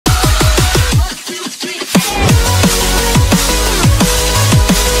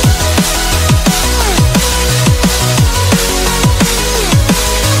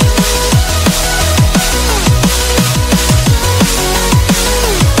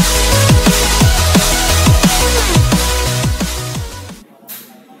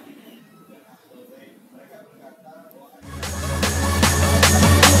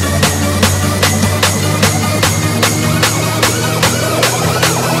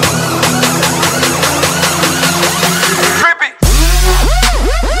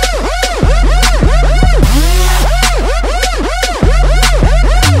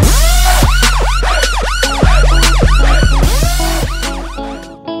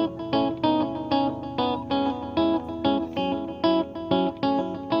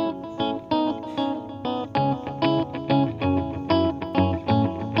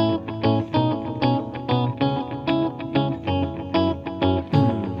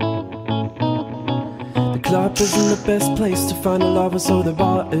club isn't the best place to find a lover, so the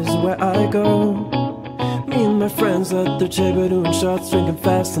bar is where I go. Me and my friends at the table doing shots, drinking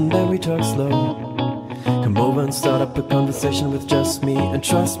fast, and then we talk slow. Come over and start up a conversation with just me, and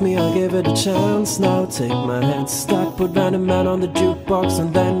trust me, I'll give it a chance. Now take my hand, stop, put Random Man on the jukebox,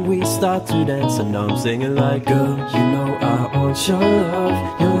 and then we start to dance. And now I'm singing like, girl, you know I want your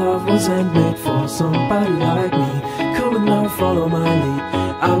love. Your love was handmade for somebody like me. Come and now follow my lead.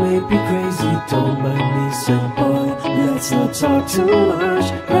 I may be crazy, don't mind me. Say, boy, let's not talk too much.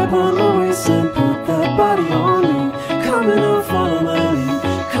 Grab on my waist and put that body on me. Come and now follow my lead.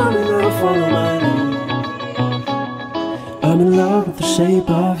 Come and now follow my lead. I'm in love with the shape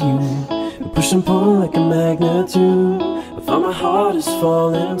of you. We push and pull like a magnet too. I find my heart is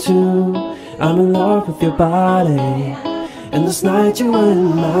falling too. I'm in love with your body. And this night you were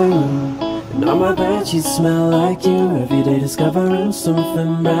in my room, and on my bed sheets smell like you. Every day discovering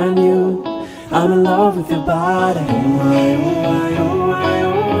something brand new. I'm in love with your body. Oh why, oh why, oh why,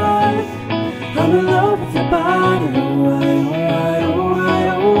 oh why. I'm in love with your body. Oh why, oh why, oh why,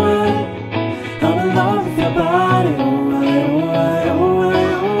 oh why. I'm in love with your body. Oh why, oh why, oh why,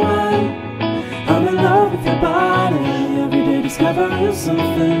 oh why. I'm in love with your body. Every day discovering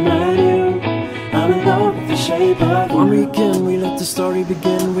something brand new. I'm in love with the shape of you. One weekend we let the story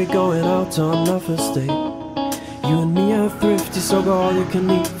begin. We're going out on our first date. You and me are thrifty, so go all you can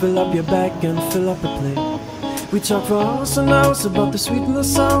eat. Fill up your bag and fill up a plate. We talk for hours and hours about the sweet and the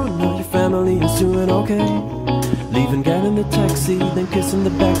sour. Now your family is doing okay. Leave and get in the taxi, then kiss in the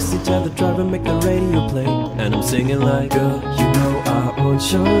backseat. Tell the driver make the radio play. And I'm singing like, girl, you know I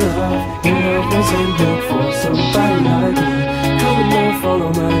want your love. Your love was handmade for somebody like me. Come and now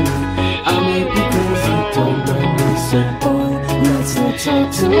follow my lead. I may be crazy, don't mind me. Say, boy, let's not talk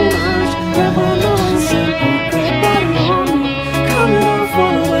too much. Grab on the waist and put that body on me. Come and now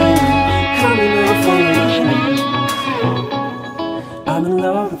follow my lead. Come and now follow my lead. I'm in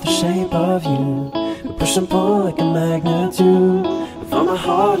love with the shape of you. We push and pull like a magnet too. But all my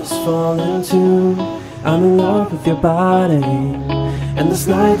heart is falling too. I'm in love with your body. And this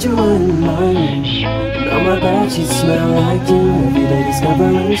night you were in my room, and on my bed sheets smell like you. Every day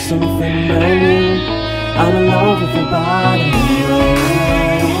discovering something brand new. I'm in love with your body. Oh,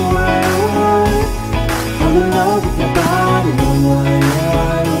 oh, oh, oh. I'm in love with your body. Oh, oh,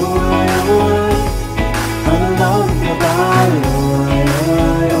 oh, oh. I'm in love with your body. Oh, oh,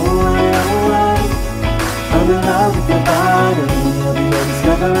 oh, I'm in love with your body. Every day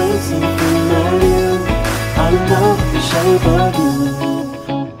discovering something brand new. I'm in love with the shape of you.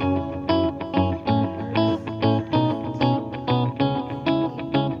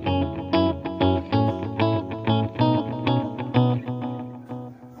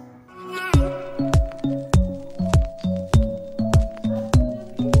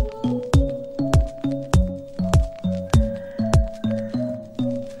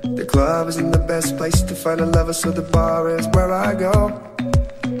 The club isn't the best place to find a lover, so the bar is where I go.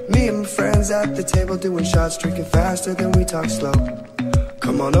 Me and my friends at the table doing shots, drinking faster than we talk slow.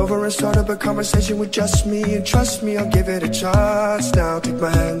 Come on over and start up a conversation with just me, and trust me, I'll give it a chance. Now take my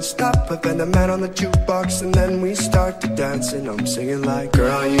hand, stop, put Random Man on the jukebox, and then we start to dance. And I'm singing like,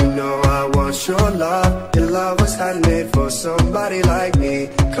 girl, you know I want your love. Your love was handmade for somebody like me.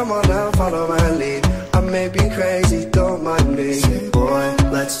 Come on now, follow my lead. I may be crazy, don't mind me. Say, boy,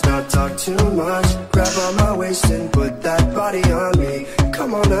 let's not talk too much. Grab on my waist and put that body on me.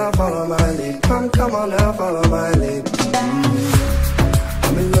 Come on now, follow my lead. Come on now, follow my lead.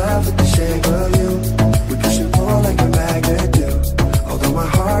 I'm in love with the shape of you. We push and pull like a magnet do. Although my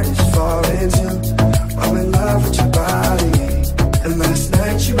heart is falling too. I'm in love with your body. And last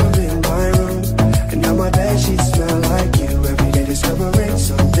night you were in my room, and now my bed sheets smell like you. Every day discovering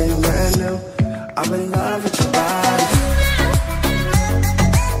something brand new. I'm in love with your body.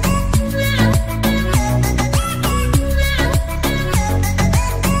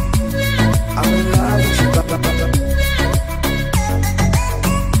 I'm in love with your body.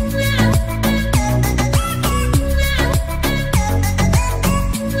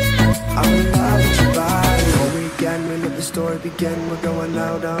 I'm in love with your body. All weekend we let the story begin. We're going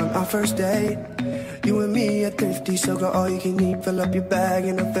out on our first date. You and me are thrifty, so go all you can eat. Fill up your bag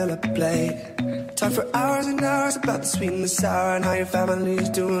and I'll fill up a plate. Talk for hours and hours about the sweet and the sour, and how your family is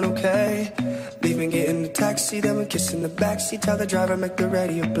doing okay. Leaving, get in the taxi, then we kiss in the backseat. Tell the driver make the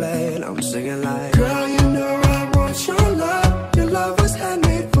radio play, and I'm singing like, girl, you know I want your love. Your love was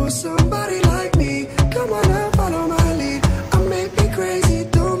handmade for somebody like me. Come on now, follow my lead. I may be crazy,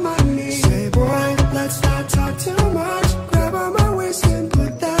 don't mind me. Say, boy, let's not talk too much. Grab on my waist and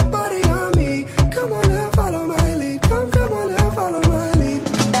put that body on me. Come on now, follow my lead. Come on now, follow my lead.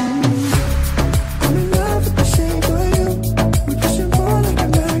 I'm in love with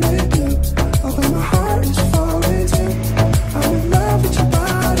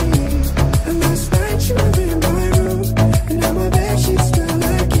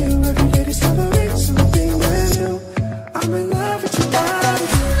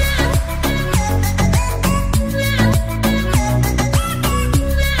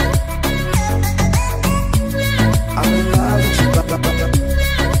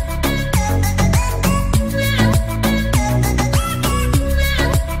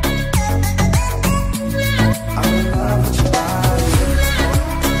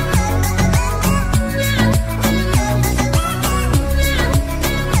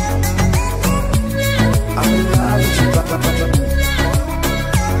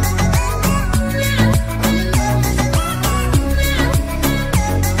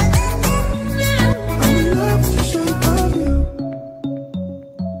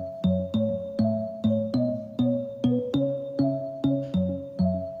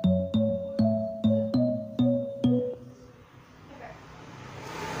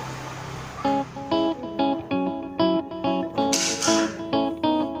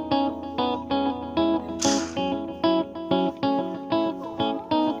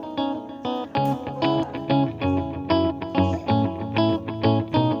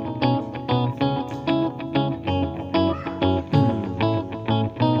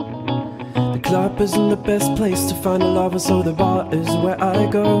club isn't the best place to find a lover, so the bar is where I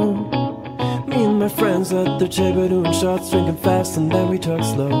go. Me and my friends at the table doing shots, drinking fast, and then we talk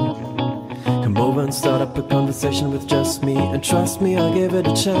slow. Come over and start up a conversation with just me, and trust me, I'll give it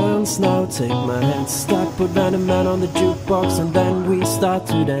a chance. Now take my hand, stop, put Random Man on the jukebox, and then we start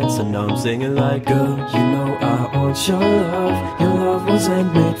to dance. And now I'm singing like, girl, you know I want your love. Your love was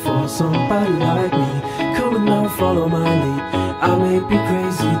handmade for somebody like me. Come and now follow my lead. I may be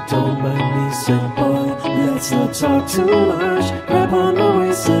crazy, don't mind me. Say, boy, let's not talk too much. Grab on my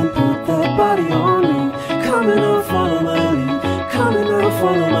waist and put that body on me. Come and now follow my lead. Come and now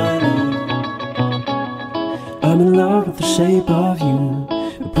follow my lead. I'm in love with the shape of you.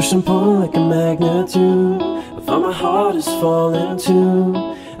 We push and pull like a magnet do. I find my heart is falling too.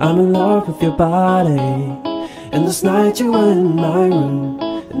 I'm in love with your body. And this night you were in my room,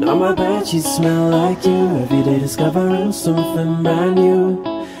 and on my bed sheets smell like you. Every day discovering something brand new.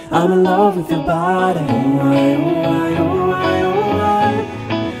 I'm in love with your body. Oh, I, oh, I, oh, I, oh, I.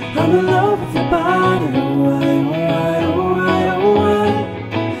 I'm in love with your body. Oh, I, oh, I, oh, I, oh, I.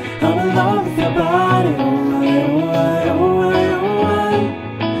 I'm in love with your body. Oh, I, oh, I, oh, I, oh,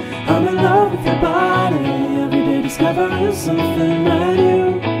 I. I'm in love with your body. Every day discovering something brand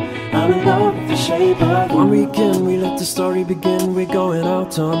new. I'm in love with the shape of you. One weekend we let the story begin. We're going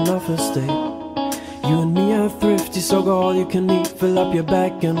out on our first date. You and me are thrifty, so go all you can eat. Fill up your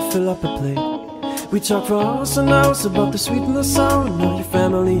bag and fill up a plate. We talk for hours and hours about the sweet and the sour. Now your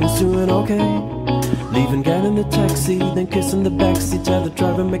family is doing okay. Leave and get in the taxi, then kiss in the backseat. Tell the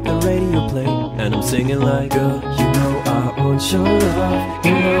driver make the radio play. And I'm singing like, girl, you know I want your love.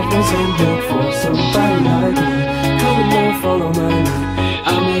 Your love was handmade for somebody like me. Come and now follow my lead. I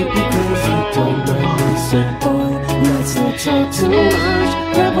may be crazy, don't mind me. Say, boy, let's not talk too much.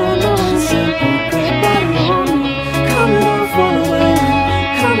 Grab on the waist and put that body on me. Come and now follow my lead.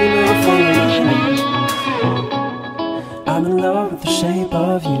 Come and now follow my lead. I'm in love with the shape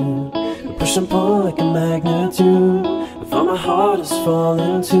of you. We push and pull like a magnet do. I find my heart is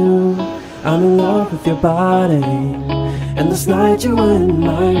falling too. I'm in love with your body. And this night you were in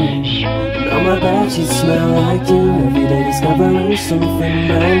my room, and on my bed sheets smell like you. Every day discovering something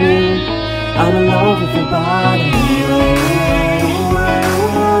brand new. I'm in love with your body. Oh, oh,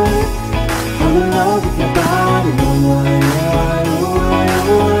 oh, oh. I'm in love with your body. Oh, oh,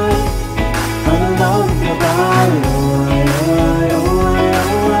 oh, oh. I'm in love with your body. Oh, oh, oh,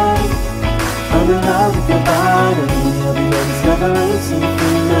 oh. I'm in love with your body. Every day discovering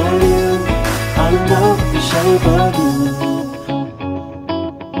something brand new. I'm in love with the shape of you.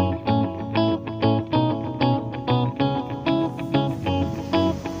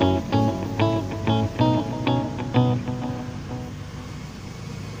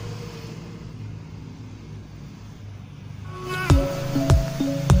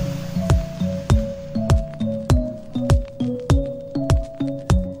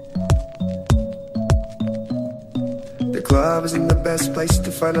 The club isn't the best place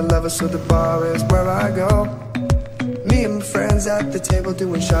to find a lover, so the bar is where I go. Me and my friends at the table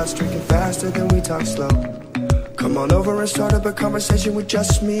doing shots, drinking faster than we talk slow. Come on over and start up a conversation with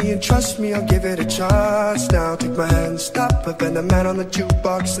just me, and trust me, I'll give it a chance. Now take my hand, stop, put Random Man on the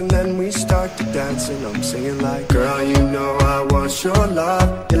jukebox, and then we start to dance. And I'm singing like, girl, you know I want your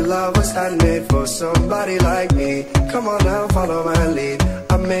love. Your love was handmade for somebody like me. Come on now, follow my lead.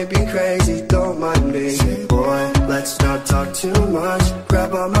 I may be crazy, don't mind me. Say, boy, let's not talk too much.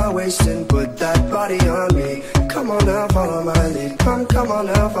 Grab on my waist and put that body on me. Come on now, follow my lead. Come on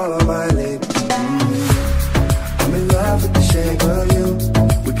now, follow my lead. I'm in love with the shape of you.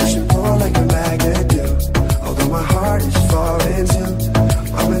 We push and pull like a magnet do. Although my heart is falling too.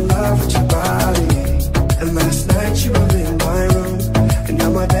 I'm in love with your body. And last night you were in my room, and now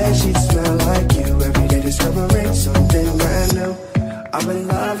my bed sheets smell like you. Every day discovering something brand new. I'm in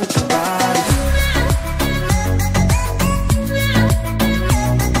love with your body.